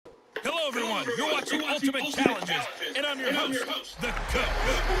Hello, everyone. You're watching Ultimate Challenges, and I'm your host, the Coach.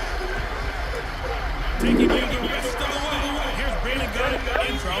 Taking you the rest of the way, here's Brandon Gunn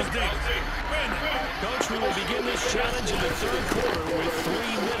and Charles Davis. Brandon. Coach, we will begin this challenge in the third quarter with 3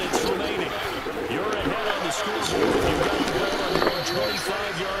 minutes remaining. You're ahead on the scoreboard. You've got the ball on your own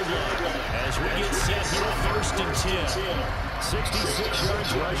 25-yard line. As we get set here, 1st and 10. 66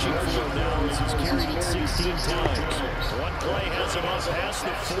 yards rushing for him now as he's carried it 16 times. One play has him up past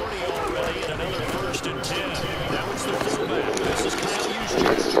the 40 already, and another 1st and 10. That was the fullback. This is Kyle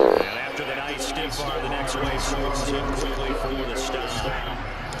Juszczyk. And after the nice stiff arm, the next wave swarms in quickly for the stop.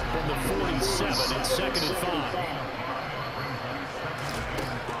 From the 47, it's 2nd and 5.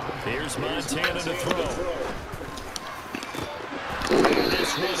 Here's Montana to throw. And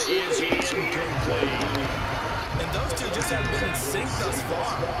this one is incomplete. And those two just haven't been in sync thus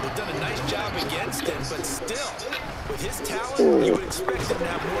far. They've done a nice job against him, but still, with his talent, you would expect him to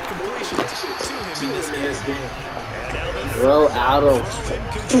have more completions to him in this game. Throw out of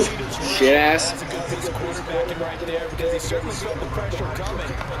shit ass. That's a good piece of quarterbacking right there because he certainly felt the pressure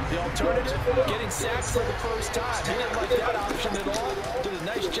coming. The alternative, getting sacked for the first time. He didn't like that option at all. Did a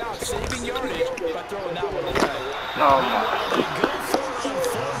nice job saving yardage by throwing that one away. Oh my. Go for it on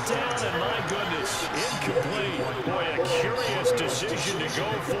 4th down, and my goodness, incomplete. Boy, a curious decision to go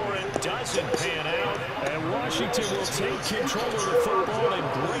for it. Doesn't pan out. And Washington will take control of the football in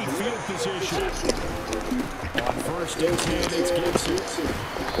great field position. On 1st and 10, it's Gibson.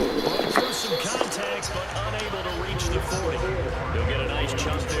 Going through some contact, but unable to reach the 40. He'll get a nice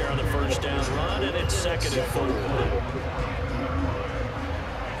chunk there on the 1st down run, and it's 2nd and 4.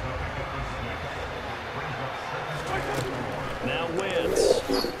 Now Wentz.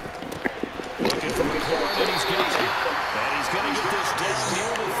 Looking for McLaurin, and he's got it. And he's going to get this down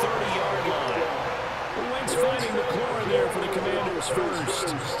near the 30-yard line. Wentz finding McLaurin there for the Commanders first.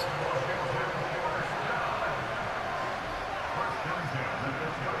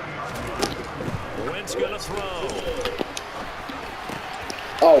 Wentz going to throw.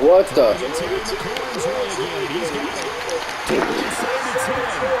 Oh, what the? He's got it. Inside the 10.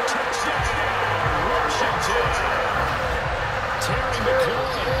 Touchdown, Washington. Terry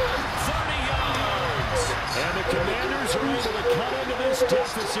McLaurin, 30 yards. And the Commanders are able to cut into this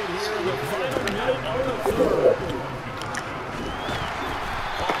deficit here in the final minute of the 3rd.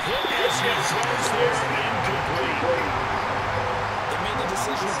 A hit as he throws there, incomplete. They made the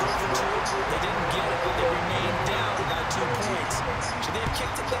decision to go for 2. They didn't get it, but they remained down by 2 points. Should they have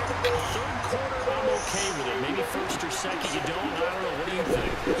kicked it there? 3rd quarter, I'm okay with it. Maybe 1st or 2nd, you don't. I don't know. What do you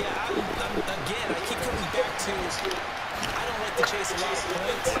think? Yeah, again, I keep coming back to I don't like to chase a lot of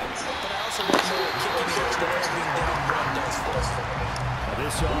points, but I also don't know what kicking against the ball being down run does for us.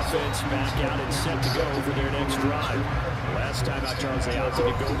 This offense back out and set to go for their next drive. Last time out, Charles, they opted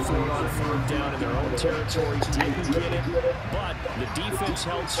to go for it on 4th down in their own territory. Didn't get it, but the defense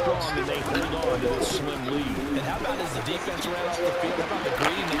held strong, and they hold on to this slim lead. And how about as the defense ran off the field, how about the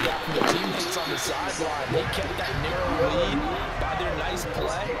greeting they got from the teammates on the sideline? They kept that narrow lead by their nice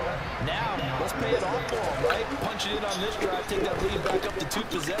play. Now, let's pay it off for them, right? Punch it in on this drive, take that lead back up to 2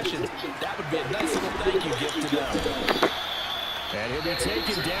 possessions. That would be a nice little thank you gift to them. And he'll be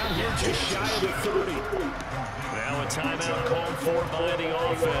taken down here just shy of the 30. Now a timeout called for by the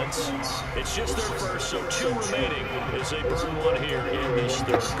offense. It's just their first, so 2 remaining as they burn one here in this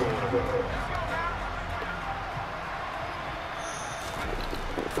 3rd quarter.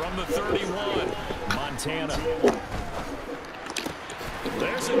 From the 31, Montana.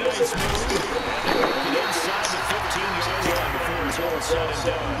 There's a nice move. And they work it inside the 15-yard line before it's all said and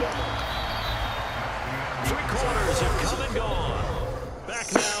done. 3 quarters have come and gone. Back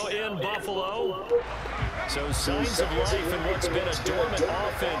now in Buffalo. So signs of life in what's been a dormant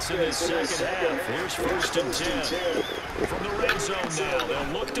offense in this 2nd half. Here's 1st and 10. From the red zone now,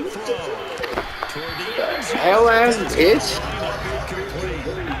 they'll look to throw. Toward the end zone. Hell ass bitch.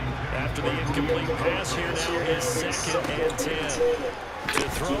 After the incomplete pass, here now is 2nd and 10. To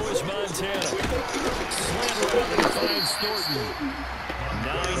throw is Montana. Slant route and finds Thornton. 9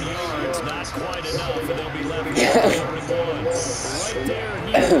 yards, not quite enough, and they'll be left with 31. Right there,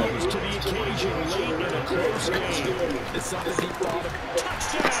 he rose to the occasion late in a close game. It's something he thought of.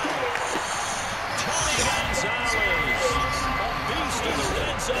 Touchdown! Tony Gonzalez, a beast in the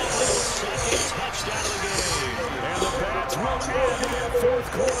red zone, with his 2nd touchdown of the game. And the Pats will add to their 4th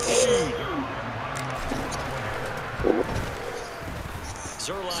quarter lead.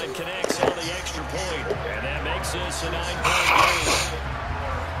 Zerline connects on the extra point, and that makes this a 9-point game.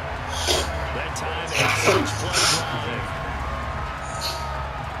 That time, a 6-play drive.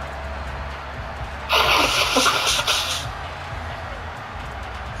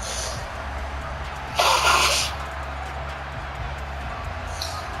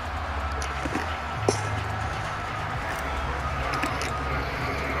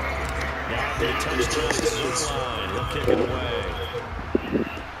 first down at his own line. He'll kick it away.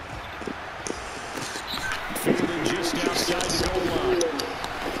 Fielded just outside the goal line.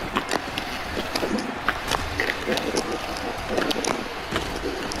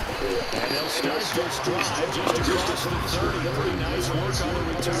 And they'll start this drive just across the 30. Pretty nice work on the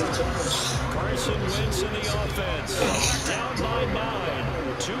return. Carson Wentz in the offense. Down by 9.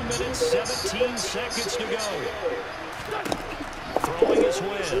 2 minutes, 17 seconds to go. Throwing his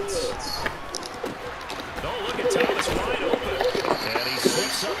Wentz. Oh, look at Thomas wide open. And he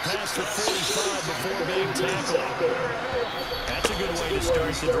slips up past the 45 before being tackled. That's a good way to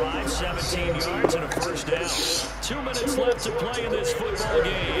start the drive. 17 yards and a first down. 2 minutes left to play in this football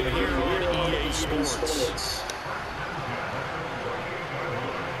game here on EA Sports.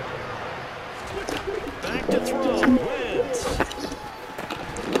 Back to throw. Wentz.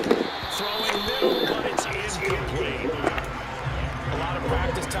 Throwing middle, but it's incomplete. A lot of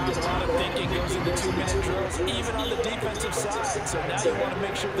practice time, a lot of thinking goes into 2-minute drills, even on the defensive side. So now you want to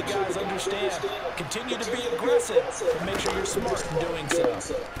make sure the guys understand. Continue to be aggressive, but make sure you're smart in doing so.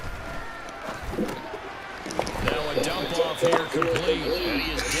 Now a dump off here complete, and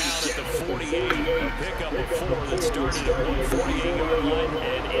he is down at the 48. A pickup of 4 that started at 148-yard line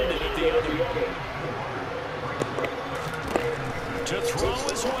and ended at the other. To throw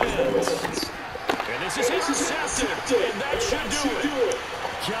his Wentz. And this is intercepted, and that should do it.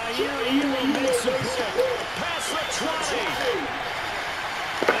 Jair Elam makes a pick. Pass the 20.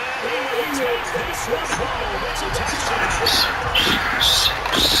 And he will take this one home. It's a touchdown.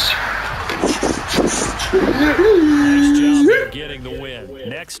 Nice job there getting the win.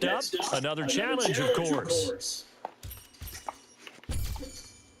 Next up, another challenge, of course.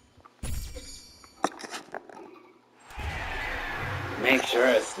 Make sure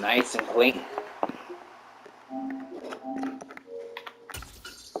it's nice and clean.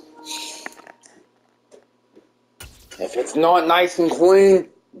 If it's not nice and clean,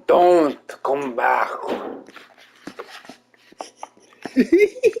 don't come back.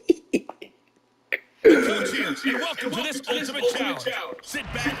 Cheers and welcome to this ultimate challenge. Sit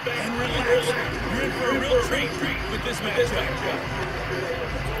back and relax. You're in for a real treat with this matchup.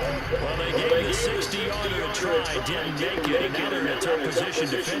 Well, they gave the 60-yarder a try, didn't make it, and now they're in a tough position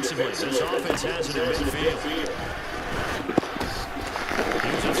defensively. This offense has it in midfield.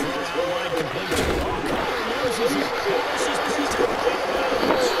 Here's a throw out wide, complete to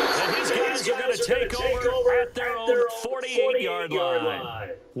and his guys are going to take over at their own 48-yard line.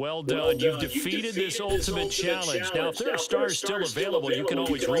 Well done. You've defeated this ultimate challenge. Now, if there are stars still available, you can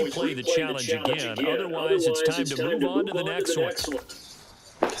always replay the challenge again. Otherwise, it's time to move on to the next one.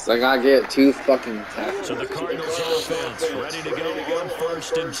 So I gotta get 2 fucking tackles. So the Cardinals offense ready to go on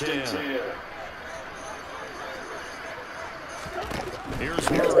 1st and 10. Here's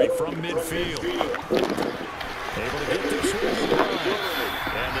Murray from midfield. Able to get this one to the line.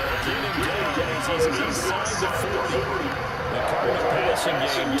 And they'll get him down as he's inside the 40. The Cardinal passing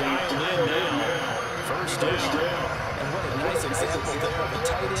game dialed in now. First down. And what a nice example there of a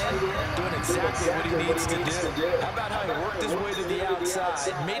tight end doing exactly what he needs to do. How about how he worked his way to the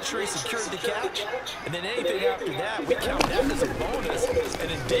outside, made sure he secured the catch, and then anything after that, we count that as a bonus. And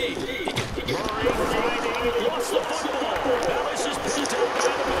indeed, Murray finding, lost the football. Now this is picked up by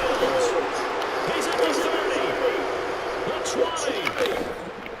the Bills. He's at the 30, the 20.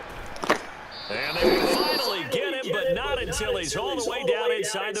 And they will finally get him, but not until he's all the way down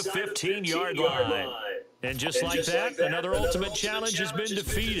inside the 15-yard line. And just like that, another ultimate challenge has been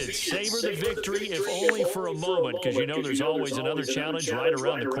defeated. Savor the victory, if only for a moment, because you know there's always another challenge right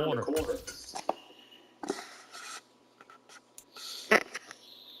around the corner.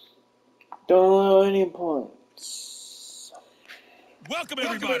 Don't allow any points. Welcome,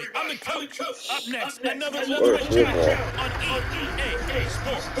 everybody. I'm the coach. Up next, another ultimate challenge on EA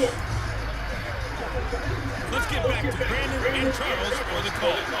Sports. Let's get back to Brandon and Charles for the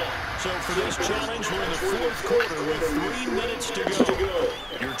call. So for this challenge, we're in the 4th quarter with 3 minutes to go.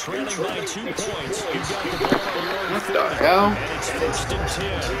 You're trailing by 2 points. You've got the ball on your own 40. And it's 1st and 10.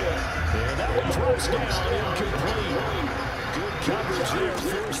 And that one drops down incomplete. Good coverage there.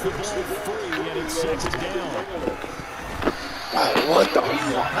 Forced the ball free, and it's 2nd down. What the fuck?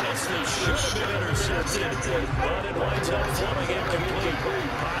 Honestly, should have been intercepted, but it winds up falling incomplete.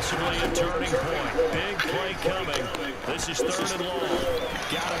 Possibly a turning point. Big play coming. This is 3rd and long.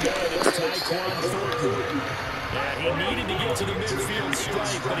 Got him in. It's Tyquan Thornton. And he needed to get to the midfield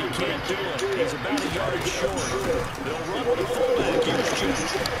strike, but he can't do it. He's about a yard short. They'll run with the fullback. Here's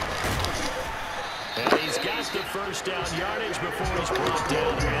Jones. And he's got the first down yardage before he's brought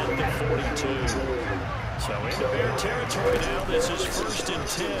down at the 42. So into Bear territory now. This is 1st and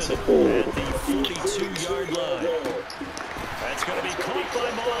 10 at the 42-yard line. That's going to be caught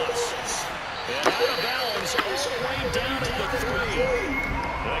by Moss. And out of bounds all the way down at the 3.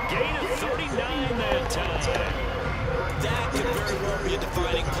 A gain of 39 that time. That could very well be a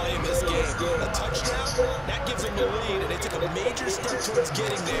defining play in this game. A touchdown, that gives them the lead, and they took a major step towards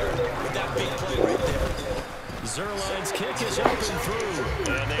getting there with that big play right there. Zerline's kick is up and through,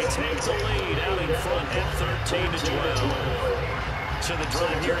 and they take the lead out in front at 13-12. So the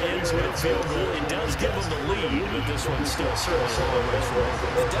drive here ends with a field goal. It does give them the lead, but this one's still certainly a long way from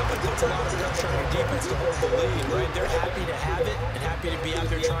over. It definitely puts a lot of pressure on your defense to hold the lead, right? They're happy to have it and happy to be out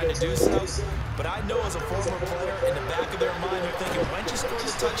there trying to do so. But I know as a former player, in the back of their mind, they're thinking, why don't you score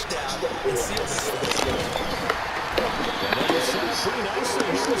the touchdown and seal this thing? And they set up pretty nicely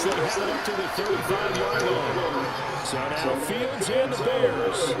here as they head up to the 35-yard line. So now Fields and the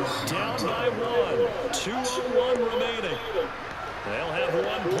Bears down by 1. 2:01 remaining. They'll have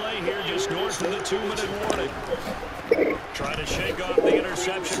one play here just north of the 2-minute warning. Trying to shake off the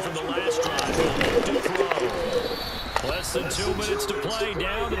interception from the last drive. He'll look to throw. Less than 2 minutes to play.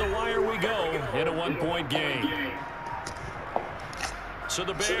 Down to the wire we go in a 1-point game. So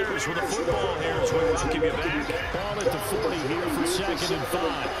the Bears with the football here as we welcome you back. Ball at the 40 here for 2nd and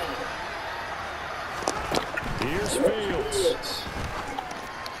 5. Here's Fields.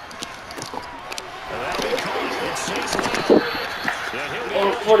 And that'll be caught. It's St. Brown.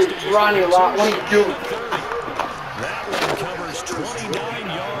 Oh, 40, Ronnie, what are you doing? That one covers 29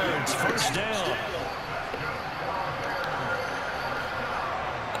 yards. First down.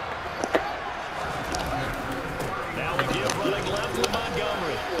 Now we give running left to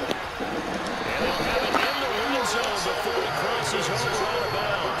Montgomery. And they'll have it in the red zone before he crosses over out of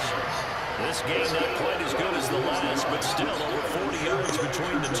bounds. This game not quite as good as the last, but still over 40 yards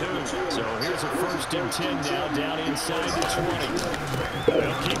between the two. So here's a 1st and 10 now down inside the 20.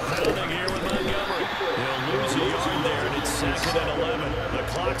 They'll keep pounding here with Montgomery. He'll lose a yard there, and it's 2nd and 11. The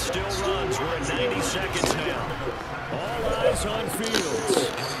clock still runs. We're at 90 seconds now. All eyes on Fields.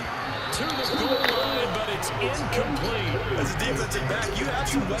 To the goal line, but it's incomplete. As a defensive back, you have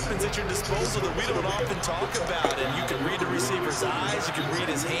some weapons at your disposal that we don't often talk about. And you can read the receiver's eyes, you can read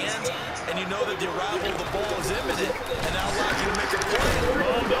his hands, and you know that the arrival of the ball is imminent, and that allows you to make a play.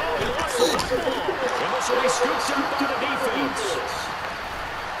 Oh, no, he lost the football. And this will be scooped up by the defense.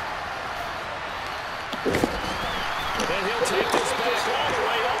 And he'll take this back all the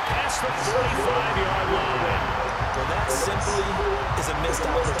way up past the 45-yard line. Well, that simply is a missed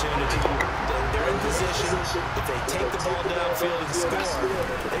opportunity. They're in position. If they take the ball downfield and score,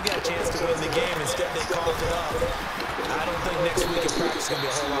 they've got a chance to win the game. Instead, they coughed it up. I don't think next week in practice is going to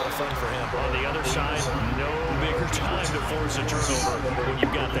be a whole lot of fun for him. On the other side, no bigger time to force a turnover when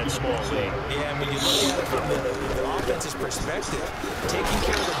you've got that small lead. Yeah, and when you look at it from the offense's perspective, taking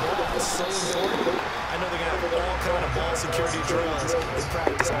care of the ball is so important. I know they're going to have all kind of ball security drills in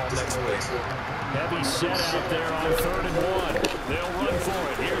practice all next week. Heavy set out there on 3rd and 1. They'll run for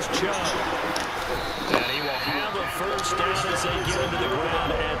it. Here's Chubb. And he will have a first down as they get into the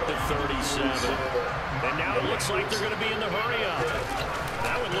ground at the 37. And now it looks like they're going to be in the hurry-up.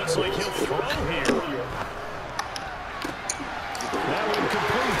 That one looks like he'll throw here. That one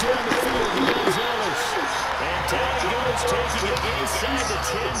complete down the field to Gonzalez. And down he goes, taking it inside the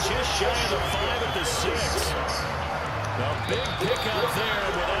 10, just shy of the 5 at the 6. A big pickup there,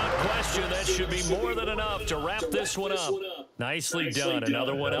 without question. That should be more than enough to wrap this one up. Nicely done.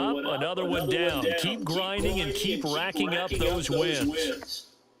 Another one up, another one down. Keep grinding and keep racking up those wins.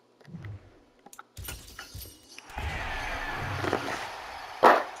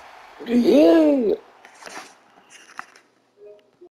 Yeah.